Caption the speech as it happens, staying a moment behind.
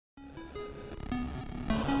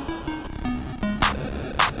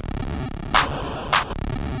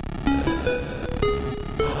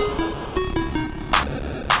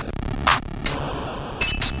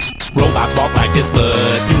this, but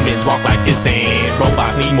humans walk like this, and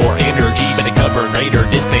robots need more energy, but they cover greater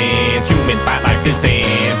distance. Humans fight like this,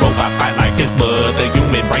 and robots fight like this, but the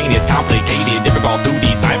human brain is complicated, difficult to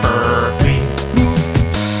decipher. Quick move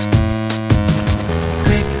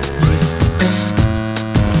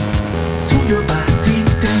to your body,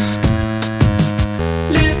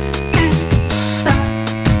 live inside.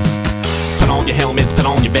 Put on your helmets, put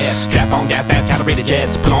on your vests, strap on gas masks, calibrated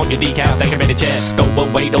jets, put on your decals, decorated chest, throw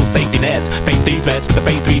away those safety nets, face these threats with a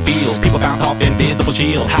phase 3 feel, people bounce off invisible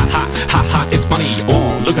shield, ha ha, ha ha, it's funny, oh,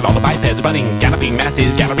 look at all the bipeds running, galloping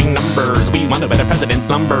masses, gathering numbers, we wonder where the president's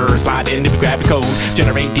number, slide in if we grab a code,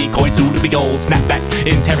 generate decoys suitably old, snap back,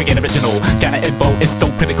 interrogate original, gather info, it's so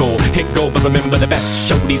critical, hit go, but remember the best,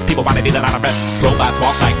 show these people why they need a lot of rest, robots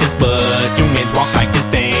walk like this, but humans walk like this,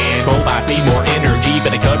 and robots need more energy,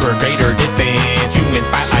 but they cover greater distance, humans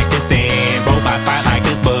fight like this, and robots fight like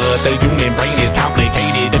this, but the human brain is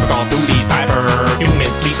complicated, difficult to decipher.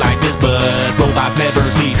 Humans sleep like this, but robots never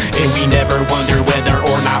sleep, and we never wonder whether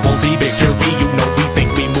or not we'll see victory. You know we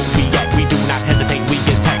think, we move, we act, we do not hesitate, we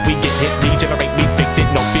get tagged, we get hit, regenerate, we fix it,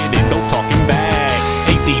 no feeling, no talking back.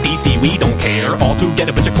 AC/DC, we don't care, all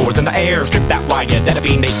together put your cords in the air, strip that wire, let it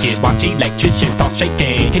be naked, watch electricians start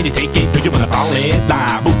shaking, can you take it, do you wanna fall in?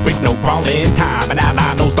 Line, move quick, no crawling, time, and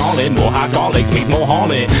outline, no stalling, more hydraulics means more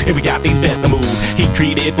hauling, and we got these vests to move, heat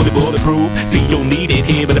treated, fully bulletproof, see you'll need it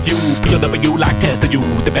here with a few, PLW like test of you,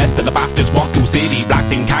 the best of the box just walk through city,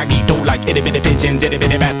 blocks incognito like itty bitty pigeons, itty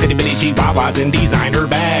bitty bats, itty bitty chihuahuas in designer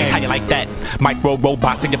bags. How you like that? Micro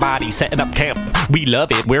robots in your body, setting up camp, we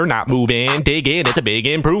love it, we're not moving, dig in, it's a big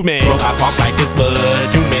improvement. Robots walk like this, but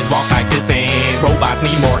humans walk like this, and robots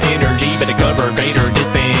need more energy, but they cover greater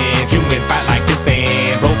distance. Humans fight like this,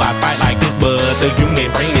 and robots fight like this, but the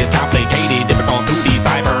human brain is complicated, difficult to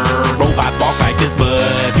decipher. Robots walk like this, but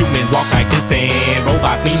humans walk like this, and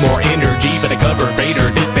robots need more energy, but they cover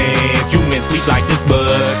greater distance. Humans sleep like this,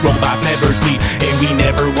 but robots never sleep, and we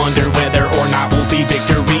never wonder whether or not we'll see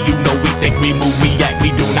victory. You know we think, we move, we act,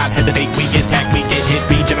 we do not hesitate, we get tagged, we get hit,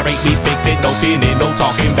 regenerate, we fix it, no feeling, no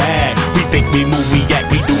talking back. We think, we move, we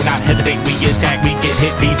act, we do not hesitate, we get tagged, we get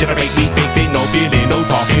hit, regenerate, we fix it, no feeling, no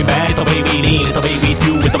talking back. It's the way we lean, it's the way we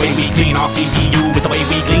spew, it's the way we clean our CPU, it's the way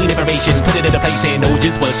we clean information, put it in a place and know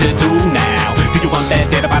just what to do now. Do you want that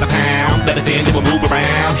data by the pound? Let us in, then we'll move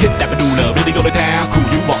around, hit that medulla, really go to town, cool,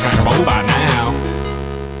 you walk like a robot now.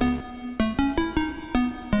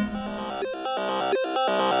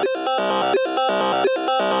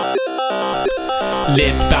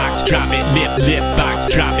 Lip box, drop it, lip box,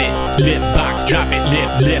 drop it, lip box, drop it,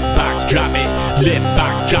 lip box, drop it, lip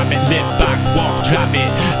box, drop it, lip box, walk, drop it,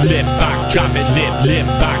 lip box, drop it, lip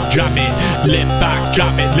box, drop it, lip box,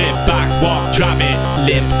 drop it, lip box, walk, drop it,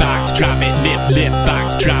 lip box, drop it, lip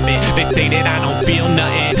box, drop it. They say that I don't feel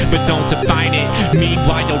nothing, but don't define it.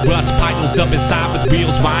 Meanwhile, your rust piles up inside with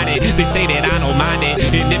wheels whining. They say that I don't mind it,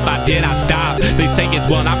 and if I did, I stop. They say it's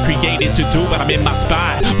what I'm created to do, but I'm in my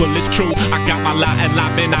spot. Well, it's true, I got my lot and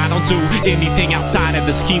life, and I don't do anything outside of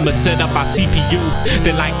the schema set up by CPU.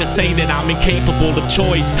 They like to say that I'm incapable of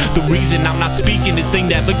choice. The reason I'm not speaking is they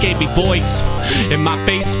never gave me voice. In my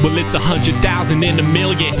face, well, it's 100,000 in a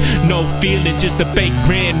million. No feeling, just a fake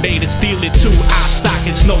grand made to steal it. 2 eye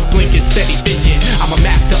sockets, no blinking, steady vision. I'm a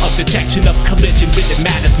master of detection of collision when it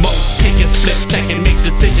matters most. Take a split second, make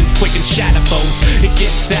decisions quick and shatter foes. It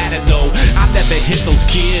gets sadder though, I never hit those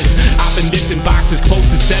gears. I've been lifting boxes close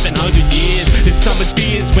to 700 years. It's summer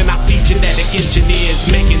fears when I see genetic engineers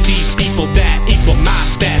making these people that equal my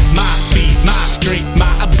stats, my speed, my strength,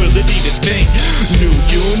 my ability to think. New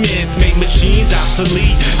humans make machines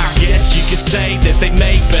obsolete. I guess you could say that they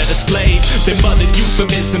made better slaves. They mothered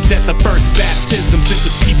euphemisms at the first baptisms. It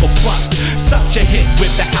was people plus such a hit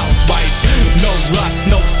with the housewives. No rust,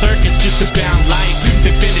 no circus, just a bound life.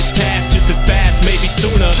 They finish tasks just as fast, maybe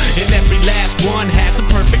sooner, and every last one has a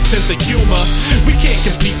perfect sense of humor. We can't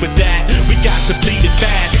compete with that, we got depleted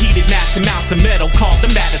fast. Heated mass amounts of metal, called the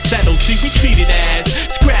matter settled. See, we treat it as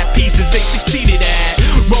scrap pieces they succeeded at.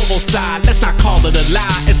 Robo-side, let's not call it a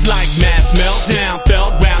lie. It's like mass meltdown,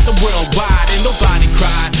 felt round the world wide, and nobody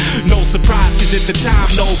cried. No surprise, cause at the time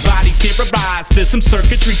nobody theorized that some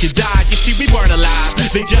circuitry could die. You see, we weren't alive,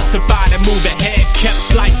 they justified and moved ahead, kept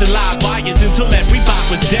slicing live wires until every bot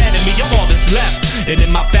was dead, and me, I'm all that's left. And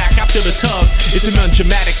in my back I feel a tug, it's an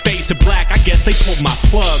undramatic fade to black. I guess they pulled my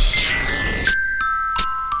plug.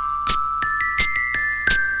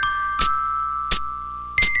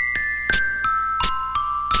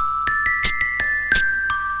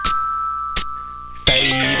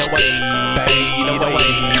 Fade away, fade away,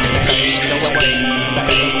 fade away,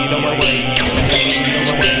 fade away, fade away,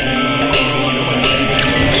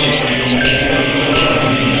 fade away.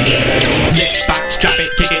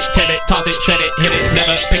 toss it, shred it, hit it,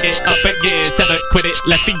 never pick it up again. Sever, quit it,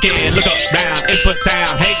 let's begin. Look around, input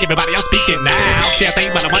sound. Hey everybody, I'm speaking now. See, I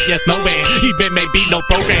say what I want, yes, no man. Even maybe no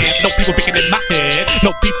program, no people picking in my head.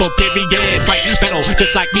 No people, period. Right, settle,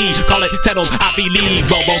 just like me. Call it settled, I believe.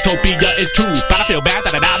 Robotopia is true, but I feel bad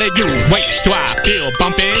that I doubted you. Wait, so I feel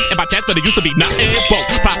bumping in my chest, but it used to be nothing. Whoa,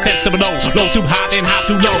 process of low, low too high, then high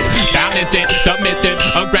too low. Balanced it, submitted,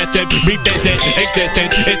 aggressive, revisit,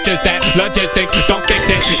 existence. It's just that logistics, don't fix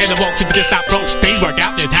it. And it won't just stop broke. Things work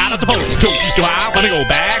out just how it's supposed to. Do I wanna go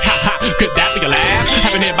back? Ha ha, could that be a laugh?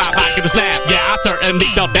 Having it by pocket a slap. Yeah, I certainly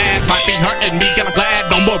felt that. Might be hurting me, and I'm glad.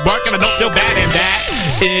 No more work, and I don't feel bad. And that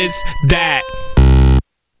is that.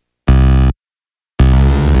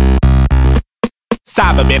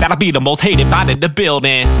 Cyberman, that'll be the most hated bot in the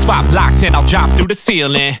building. Swap blocks and I'll drop through the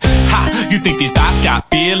ceiling. Ha, you think these bots got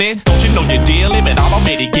feeling? Don't you know you're dealing with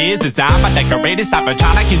automated gears designed by decorated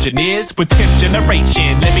cybertronic engineers with 10th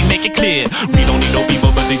generation? Let me make it clear, we don't need no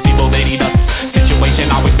people, but these people, they need us. Situation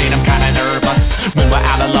always made them kinda nervous. When we're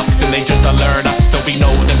out of luck, then they just alert us. Though we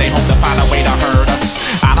know that they hope to find a way to hurt us.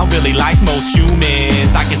 I don't really like most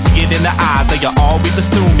humans, I can see it in the eyes, they are always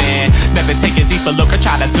assuming. Never take a deeper look or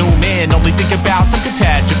try to zoom in. Only think about some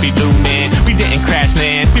catastrophe looming. We didn't crash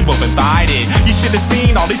land, we were invited. You should have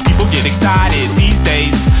seen all these people get excited. These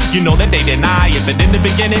days, you know that they deny it, but in the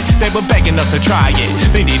beginning, they were begging us to try it.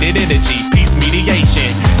 They needed energy, peace,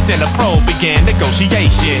 mediation. Sent a probe, began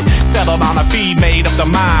negotiation. Settled on a fee, made up the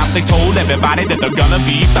mind. They told everybody that they're gonna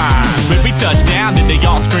be fine. When we touched down, then they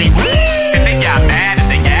all screamed, and they got mad and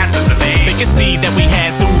they asked us to leave. They could see that we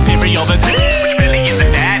had superiority, which really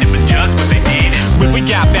isn't that, it was just what they needed. When we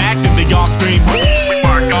got back, then they all screamed, we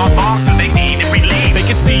weren't gone long, so they needed relief. They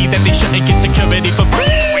could see that they shouldn't get security for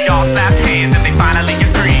free. We all slapped hands and they finally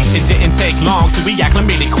agreed. It didn't take long, so we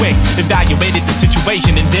acclimated quick. Evaluated the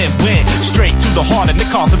situation and then went straight to the heart and the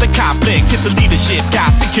cause of the conflict. Hit the leadership,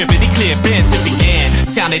 got security clearance and began.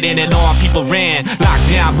 Sounded in and on, people ran. Locked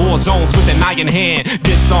down war zones with an iron hand.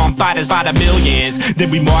 Disarmed fighters by the millions.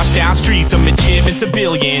 Then we marched down streets of and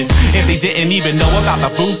civilians. And they didn't even know about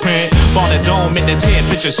the blueprint. Bought a dome and the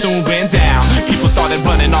temperature soon went down. People started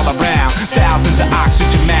running all around. Thousands of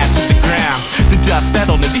oxygen masks hit the ground. The dust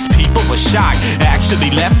settled and these people were shocked.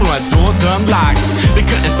 Actually left front doors unlocked. They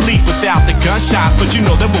couldn't sleep without the gunshots, but you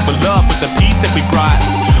know they were in love with the peace that we brought.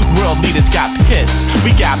 World leaders got pissed.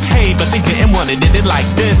 We got paid, but they didn't want it ended like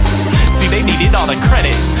this. See, they needed all the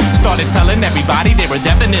credit. Started telling everybody they were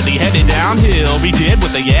definitely headed downhill. We did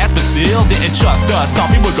what they asked, but still didn't trust us.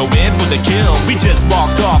 Thought we would go in for the kill. We just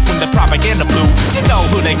walked off when the propaganda blew. You know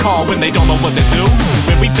who they call when they don't know what to do.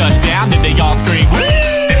 When we touched down, then they all screamed,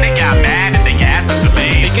 then they got mad and they asked us to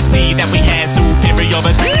leave. They could see that we had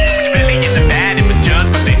superiority, which really isn't bad, it was just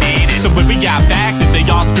what they needed. So when we got back, then they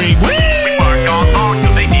all screamed, we weren't gone long,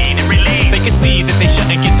 so they needed relief. They could see that they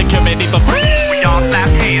shouldn't get security for free. We all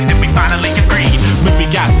slapped hands and we finally agreed. When we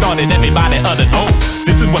got started, everybody uttered, oh,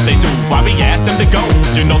 this is what they do, why we asked them to go.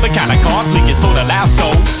 You know the kind of costly is sorta loud, so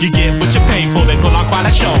you get what you pay for, they put on quite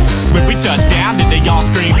a show. When we touched down, then they all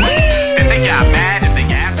screamed, then they got mad.